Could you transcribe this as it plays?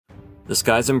The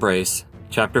Sky's Embrace,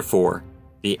 Chapter 4,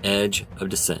 The Edge of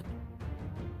Descent.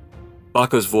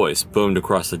 Bako's voice boomed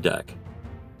across the deck.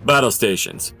 Battle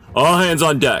stations! All hands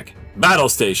on deck! Battle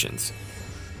stations!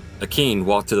 Akin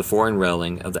walked to the foreign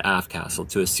railing of the aft castle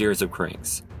to a series of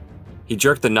cranks. He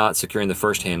jerked the knot securing the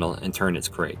first handle and turned its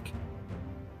crank.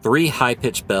 3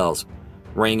 high-pitched bells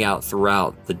rang out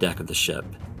throughout the deck of the ship.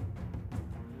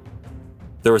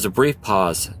 There was a brief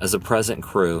pause as the present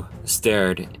crew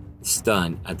stared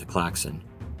stunned at the klaxon.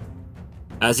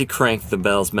 As he cranked the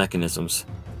bell's mechanisms,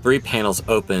 3 panels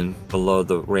opened below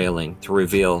the railing to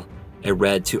reveal a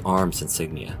red to arms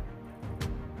insignia.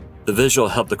 The visual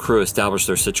helped the crew establish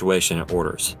their situation and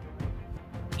orders.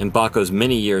 In Bako's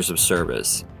many years of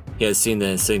service, he had seen the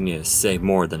insignia save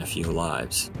more than a few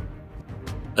lives.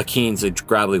 Akin's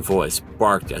gravelly voice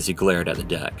barked as he glared at the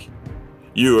deck.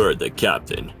 You heard the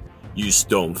captain, you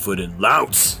stone-footed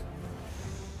louts!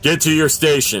 Get to your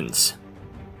stations!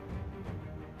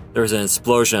 There was an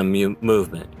explosion of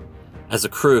movement as the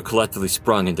crew collectively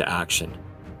sprung into action.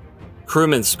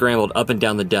 Crewmen scrambled up and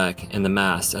down the deck and the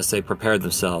mast as they prepared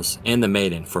themselves and the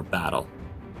maiden for battle.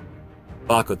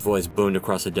 Bako's voice boomed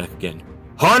across the deck again.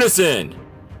 Harness in!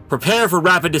 Prepare for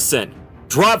rapid descent!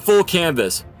 Drop full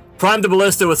canvas! Prime the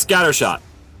ballista with scattershot!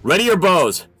 Ready your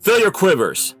bows! Fill your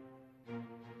quivers!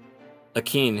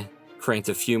 Akin cranked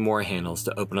a few more handles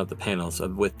to open up the panels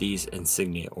with these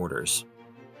insignia orders.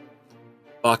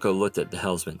 Bako looked at the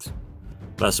helmsman.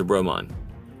 Master Bromont,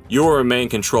 you will remain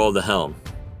control of the helm.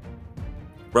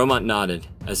 Bromont nodded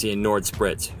as he ignored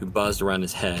Spritz, who buzzed around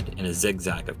his head in a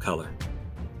zigzag of color.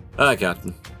 Aye,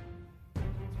 Captain.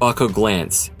 Bako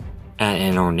glanced at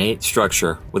an ornate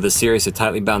structure with a series of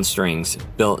tightly bound strings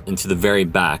built into the very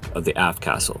back of the aft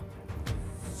castle.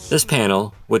 This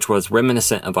panel, which was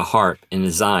reminiscent of a harp in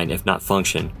design if not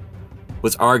function,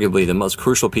 was arguably the most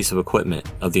crucial piece of equipment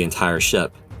of the entire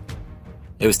ship.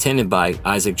 It was tended by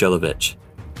Isaac Jelovich,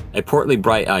 a portly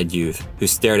bright-eyed youth who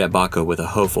stared at Bako with a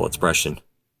hopeful expression.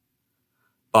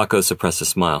 Bako suppressed a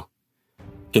smile.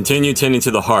 Continue tending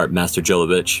to the harp, Master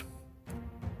Jelovich.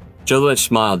 Jelovich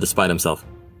smiled despite himself.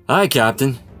 Aye,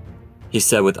 Captain, he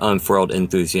said with unfurled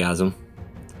enthusiasm.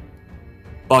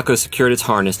 Bako secured his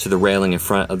harness to the railing in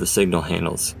front of the signal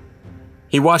handles.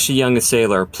 He watched the young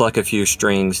sailor pluck a few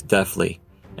strings deftly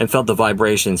and felt the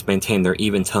vibrations maintain their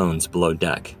even tones below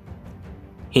deck.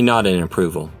 He nodded in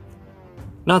approval.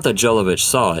 Not that Jelovich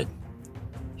saw it.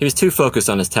 He was too focused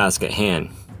on his task at hand.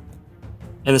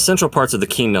 In the central parts of the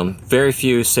kingdom, very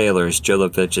few sailors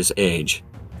Jelovich's age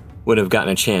would have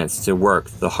gotten a chance to work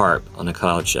the harp on a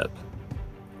cloud ship.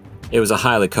 It was a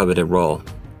highly coveted role.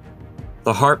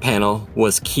 The harp panel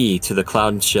was key to the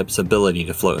cloud ship's ability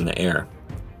to float in the air.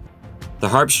 The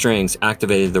harp strings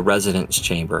activated the resonance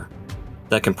chamber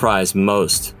that comprised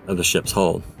most of the ship's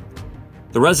hold.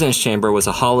 The resonance chamber was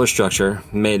a hollow structure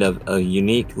made of a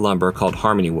unique lumber called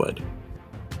harmony wood.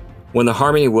 When the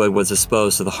harmony wood was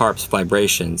exposed to the harp's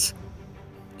vibrations,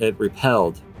 it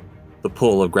repelled the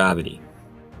pull of gravity.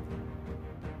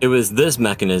 It was this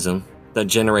mechanism that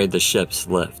generated the ship's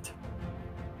lift.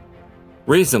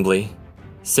 Reasonably,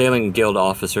 sailing guild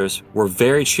officers were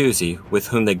very choosy with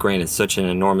whom they granted such an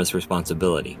enormous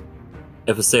responsibility.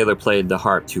 If a sailor played the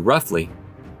harp too roughly,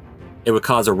 it would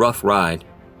cause a rough ride,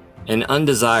 an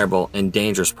undesirable and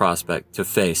dangerous prospect to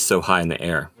face so high in the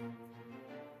air.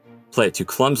 Play it too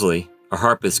clumsily, a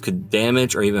harpist could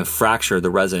damage or even fracture the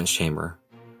resonance chamber,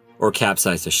 or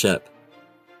capsize the ship,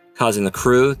 causing the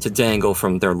crew to dangle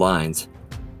from their lines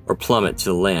or plummet to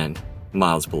the land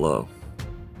miles below.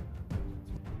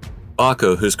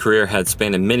 Bako, whose career had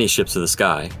spanned many ships of the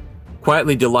sky,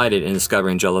 quietly delighted in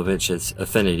discovering Jelovich's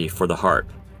affinity for the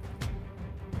harp.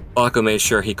 Bako made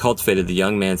sure he cultivated the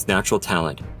young man's natural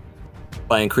talent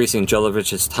by increasing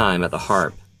Jelovich's time at the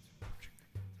harp.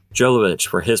 Jelovich,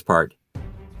 for his part,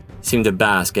 seemed to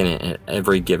bask in it at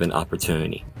every given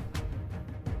opportunity.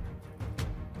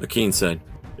 Akin said,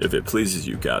 If it pleases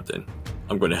you, Captain,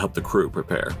 I'm going to help the crew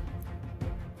prepare.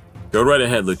 Go right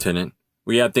ahead, Lieutenant.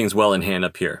 We have things well in hand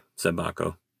up here, said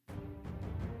Bako.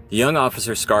 The young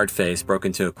officer's scarred face broke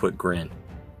into a quick grin.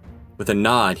 With a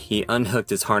nod, he unhooked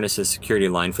his harness's security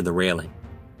line for the railing.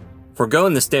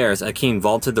 Forgoing the stairs, Akin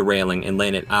vaulted the railing and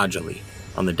landed agilely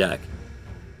on the deck.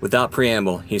 Without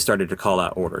preamble, he started to call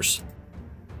out orders.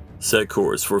 Set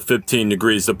course for 15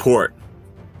 degrees to port.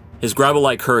 His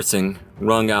gravel-like cursing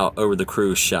rung out over the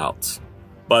crew's shouts.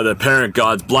 By the parent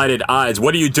god's blighted eyes,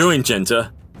 what are you doing,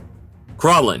 Genta?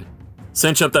 Crawlin,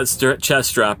 cinch up that chest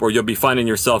strap or you'll be finding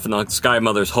yourself in the Sky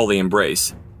Mother's holy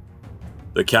embrace.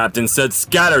 The captain said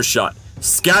scattershot.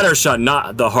 Scattershot,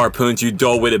 not the harpoons, you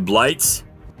dull-witted blights.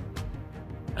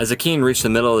 As Akin reached the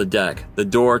middle of the deck, the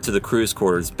door to the crew's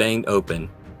quarters banged open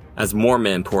as more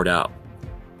men poured out.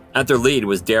 At their lead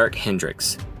was Derek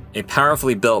Hendricks, a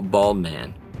powerfully built bald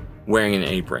man wearing an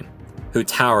apron, who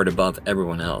towered above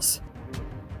everyone else.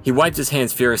 He wiped his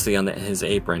hands furiously on his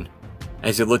apron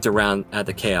as he looked around at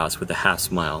the chaos with a half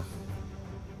smile.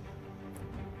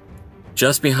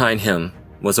 Just behind him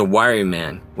was a wiry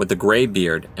man with a gray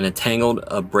beard and a tangled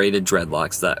of braided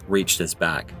dreadlocks that reached his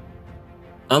back.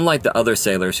 Unlike the other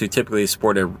sailors who typically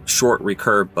sported short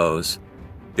recurved bows,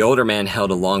 the older man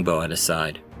held a longbow at his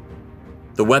side.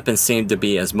 The weapon seemed to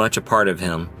be as much a part of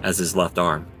him as his left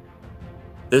arm.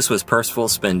 This was Percival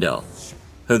Spindell,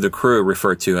 who the crew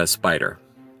referred to as Spider.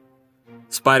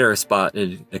 Spider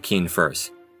spotted Akin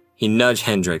first. He nudged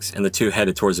Hendricks and the two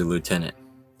headed towards the lieutenant.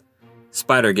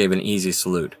 Spider gave an easy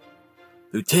salute.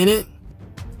 "Lieutenant,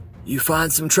 you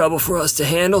find some trouble for us to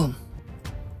handle?"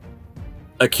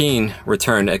 Akin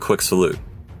returned a quick salute.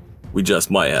 "We just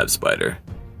might have, Spider.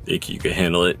 Think you can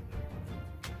handle it?"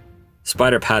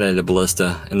 Spider patted a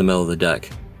ballista in the middle of the deck.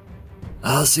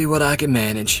 "I'll see what I can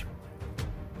manage."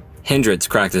 Hendricks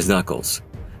cracked his knuckles.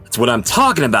 "That's what I'm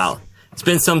talking about! It's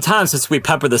been some time since we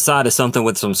peppered the side of something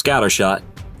with some scatter shot."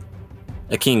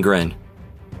 Akin grinned.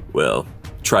 "Well,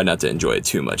 try not to enjoy it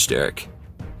too much, Derek."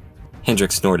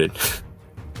 Hendricks snorted.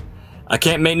 "I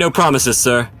can't make no promises,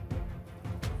 sir."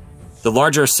 The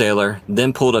larger sailor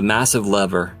then pulled a massive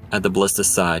lever at the ballista's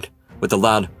side with a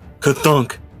loud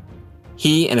ka-thunk.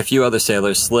 He and a few other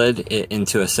sailors slid it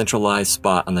into a centralized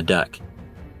spot on the deck.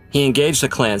 He engaged the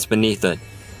clamps beneath it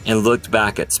and looked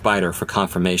back at Spider for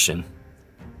confirmation.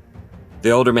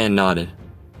 The older man nodded.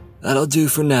 "That'll do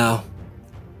for now."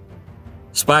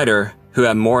 Spider, who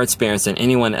had more experience than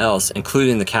anyone else,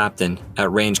 including the captain,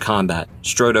 at range combat,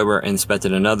 strode over and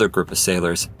inspected another group of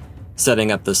sailors,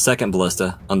 setting up the second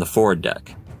ballista on the forward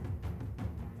deck.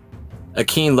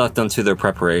 Akin left them to their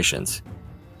preparations.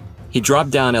 He dropped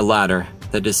down a ladder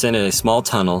that descended a small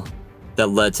tunnel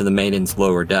that led to the Maiden's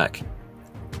lower deck.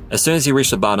 As soon as he reached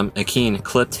the bottom, Akin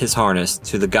clipped his harness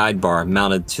to the guide bar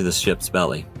mounted to the ship's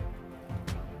belly.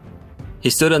 He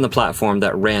stood on the platform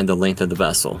that ran the length of the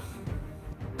vessel.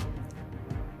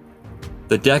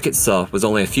 The deck itself was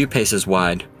only a few paces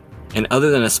wide, and other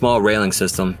than a small railing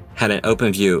system, had an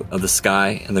open view of the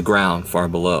sky and the ground far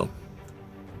below.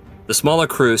 The smaller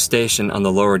crew stationed on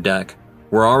the lower deck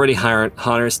were already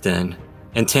harnessed in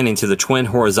and tending to the twin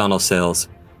horizontal sails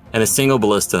and a single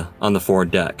ballista on the forward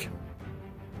deck.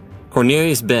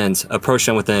 Cornelius Benz approached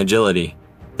him with an agility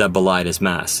that belied his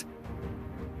mass.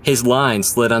 His line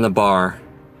slid on the bar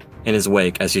in his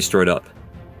wake as he strode up.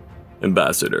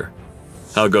 "Ambassador,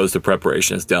 how goes the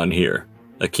preparations down here?"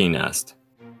 Akin asked.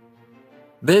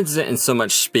 Benz didn't so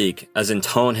much speak as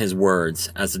intone his words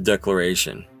as a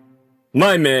declaration.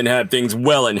 "My men have things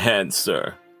well in hand,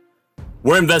 sir.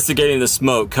 We're investigating the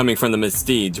smoke coming from the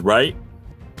Mesnedes, right?"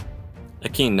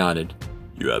 Akin nodded.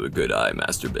 "You have a good eye,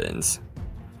 Master Benz."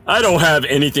 "I don't have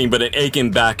anything but an aching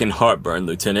back and heartburn,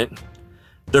 Lieutenant.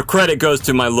 The credit goes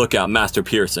to my lookout, Master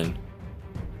Pearson.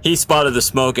 He spotted the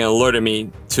smoke and alerted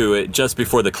me to it just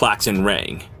before the klaxon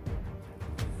rang."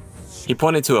 He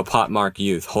pointed to a pockmarked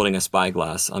youth holding a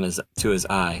spyglass to his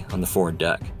eye on the forward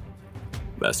deck.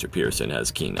 "Master Pearson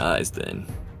has keen eyes, then."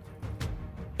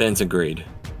 Benz agreed.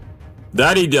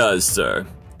 "That he does, sir.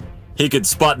 He could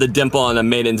spot the dimple on a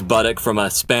maiden's buttock from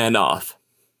a span off."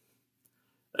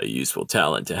 "A useful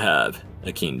talent to have,"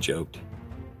 Akin joked.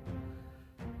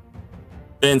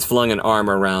 Benz flung an arm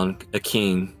around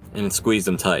Akin and squeezed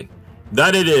him tight.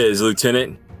 "That it is,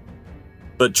 Lieutenant.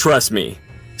 But trust me,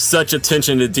 such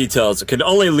attention to details can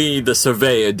only lead the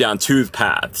surveyor down two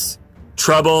paths: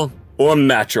 trouble or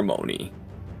matrimony."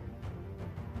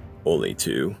 "Only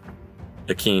two?"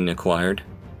 Akin inquired.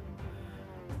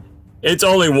 "It's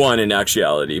only one in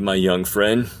actuality, my young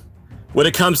friend. When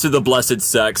it comes to the blessed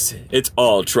sex, it's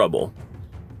all trouble.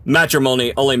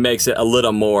 Matrimony only makes it a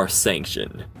little more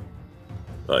sanctioned."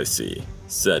 "I see,"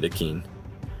 said Akin.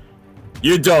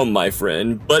 "You don't, my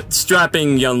friend, but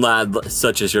strapping young lad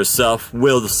such as yourself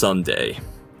will someday."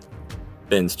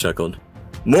 Benz chuckled.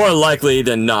 "More likely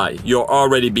than not, you'll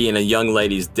already be in a young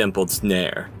lady's dimpled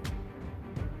snare."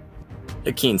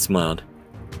 Akin smiled.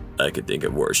 "I could think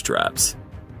of worse traps."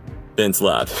 Benz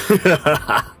laughed.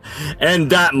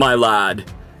 "And that, my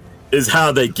lad, is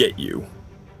how they get you."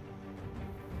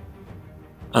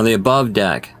 On the above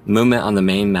deck, movement on the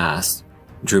main mast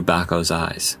drew Baco's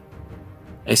eyes.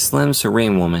 A slim,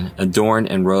 serene woman, adorned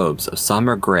in robes of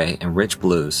somber gray and rich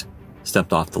blues,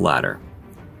 stepped off the ladder.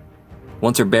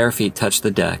 Once her bare feet touched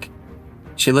the deck,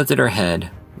 she lifted her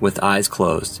head with eyes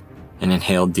closed and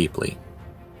inhaled deeply.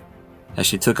 as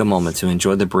she took a moment to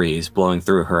enjoy the breeze blowing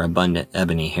through her abundant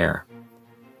ebony hair.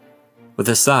 With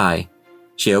a sigh,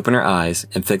 she opened her eyes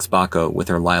and fixed Bako with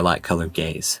her lilac-colored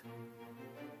gaze.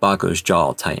 Bako's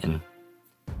jaw tightened.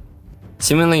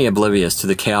 Seemingly oblivious to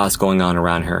the chaos going on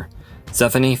around her,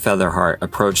 Stephanie Featherheart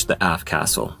approached the aft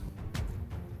castle.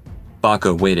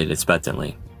 Bako waited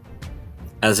expectantly.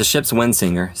 As the ship's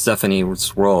windsinger,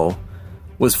 Stephanie's role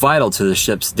was vital to the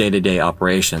ship's day-to-day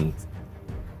operations,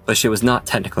 but she was not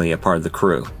technically a part of the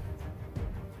crew.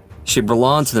 She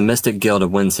belonged to the Mystic Guild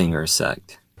of Windsingers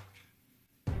sect.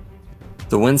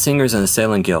 The Windsingers and the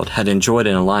Sailing Guild had enjoyed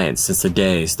an alliance since the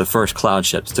days the first cloud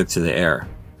ships took to the air.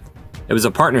 It was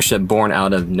a partnership born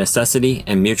out of necessity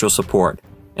and mutual support,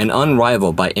 and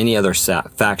unrivaled by any other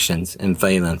factions in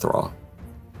Valenthal.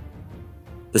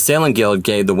 The Sailing Guild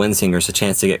gave the Windsingers a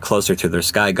chance to get closer to their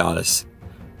sky goddess,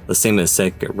 Lassima's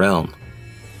sacred realm.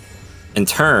 In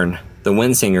turn, the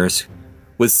Windsingers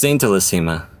would sing to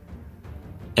Lassima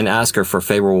and ask her for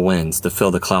favorable winds to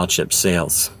fill the cloud ship's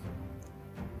sails.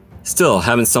 Still,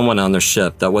 having someone on their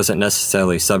ship that wasn't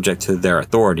necessarily subject to their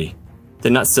authority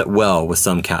did not sit well with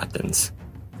some captains,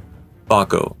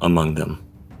 Bako among them.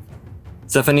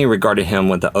 Stephanie regarded him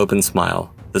with an open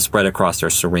smile that spread across her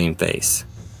serene face.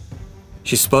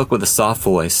 She spoke with a soft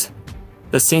voice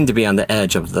that seemed to be on the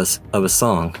edge of a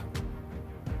song.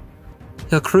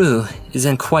 "Your crew is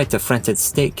in quite a frenzied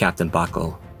state, Captain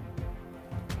Bako."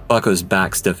 Bako's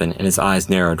back stiffened and his eyes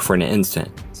narrowed for an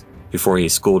instant before he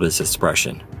schooled his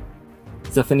expression.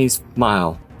 Stephanie's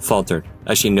smile faltered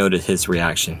as she noted his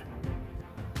reaction.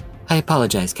 "I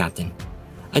apologize, Captain.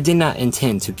 I did not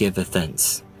intend to give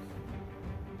offense."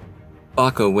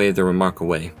 Bako waved the remark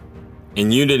away.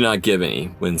 "And you did not give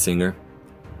any, Windsinger.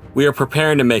 We are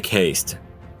preparing to make haste.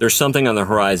 There's something on the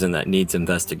horizon that needs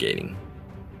investigating."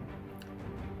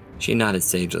 She nodded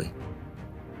sagely.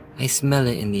 "I smell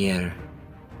it in the air.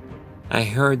 I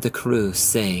heard the crew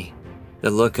say the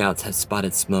lookouts have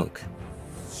spotted smoke.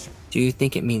 Do you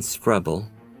think it means trouble?"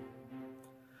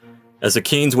 "As a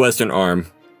King's Western Arm,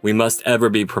 we must ever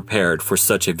be prepared for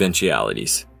such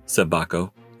eventualities," said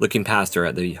Bako, looking past her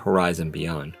at the horizon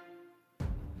beyond.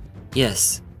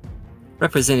 "Yes,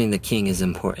 representing the king is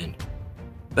important,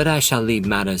 but I shall leave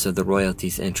matters of the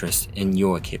royalty's interest in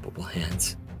your capable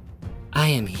hands. I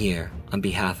am here on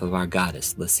behalf of our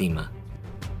goddess, Lassima."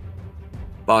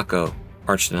 Bako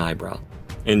arched an eyebrow.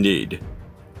 "Indeed."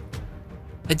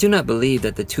 "I do not believe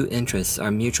that the two interests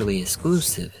are mutually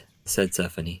exclusive," said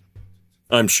Stephanie.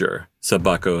 "I'm sure," said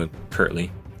Bako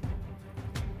curtly.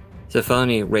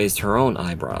 Stephanie raised her own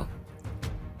eyebrow.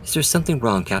 "Is there something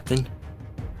wrong, Captain?"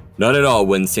 "Not at all,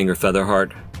 Windsinger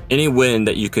Featherheart. Any wind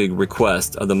that you could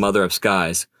request of the Mother of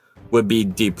Skies would be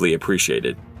deeply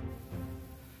appreciated."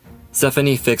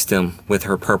 Stephanie fixed him with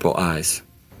her purple eyes.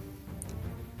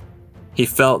 He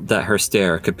felt that her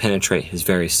stare could penetrate his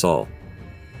very soul,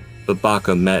 but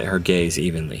Bako met her gaze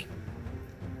evenly.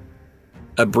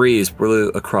 A breeze blew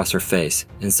across her face,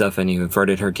 and Stephanie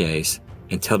averted her gaze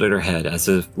and tilted her head as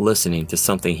if listening to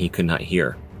something he could not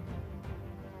hear.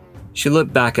 She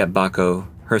looked back at Bako.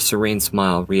 Her serene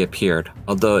smile reappeared,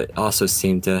 although it also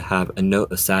seemed to have a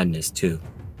note of sadness too.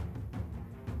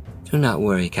 "Do not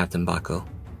worry, Captain Bako.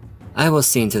 I will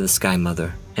sing to the Sky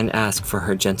Mother and ask for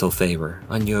her gentle favor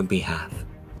on your behalf.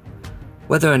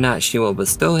 Whether or not she will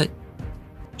bestow it,"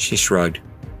 she shrugged.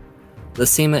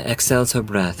 "Lassima exhales her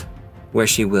breath where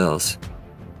she wills,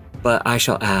 but I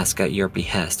shall ask at your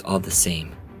behest all the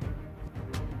same."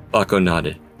 Bako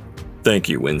nodded. "Thank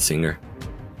you, Windsinger."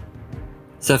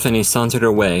 Stephanie sauntered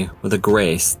away with a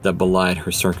grace that belied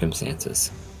her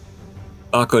circumstances.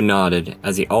 Bako nodded,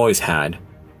 as he always had,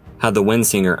 how the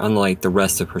Windsinger, unlike the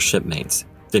rest of her shipmates,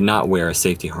 did not wear a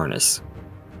safety harness.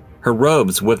 Her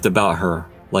robes whipped about her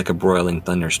like a broiling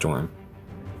thunderstorm.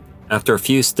 After a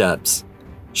few steps,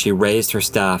 she raised her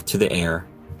staff to the air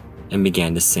and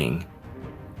began to sing.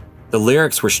 The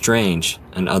lyrics were strange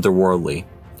and otherworldly.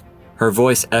 Her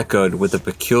voice echoed with a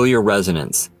peculiar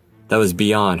resonance that was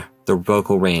beyond the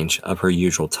vocal range of her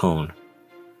usual tone.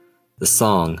 The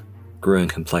song grew in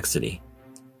complexity.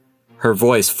 Her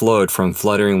voice flowed from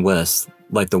fluttering wisps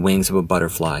like the wings of a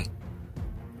butterfly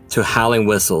to howling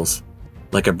whistles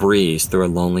like a breeze through a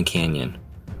lonely canyon,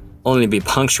 only to be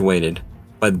punctuated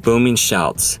by booming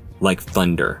shouts like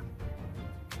thunder.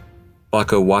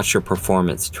 Bako watched her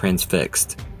performance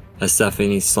transfixed as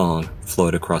Stephanie's song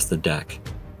flowed across the deck.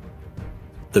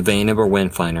 The vane of her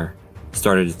windfinder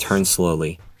started to turn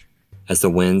slowly as the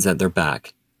winds at their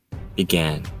back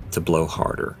began to blow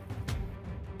harder.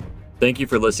 Thank you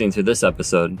for listening to this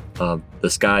episode of The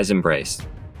Sky's Embrace.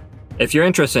 If you're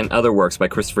interested in other works by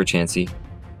Christopher Chansey,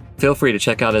 feel free to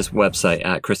check out his website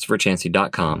at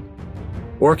ChristopherChancey.com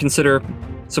or consider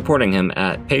supporting him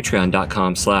at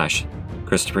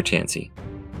patreon.com/ChristopherChancey.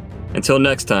 Until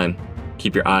next time,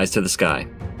 keep your eyes to the sky.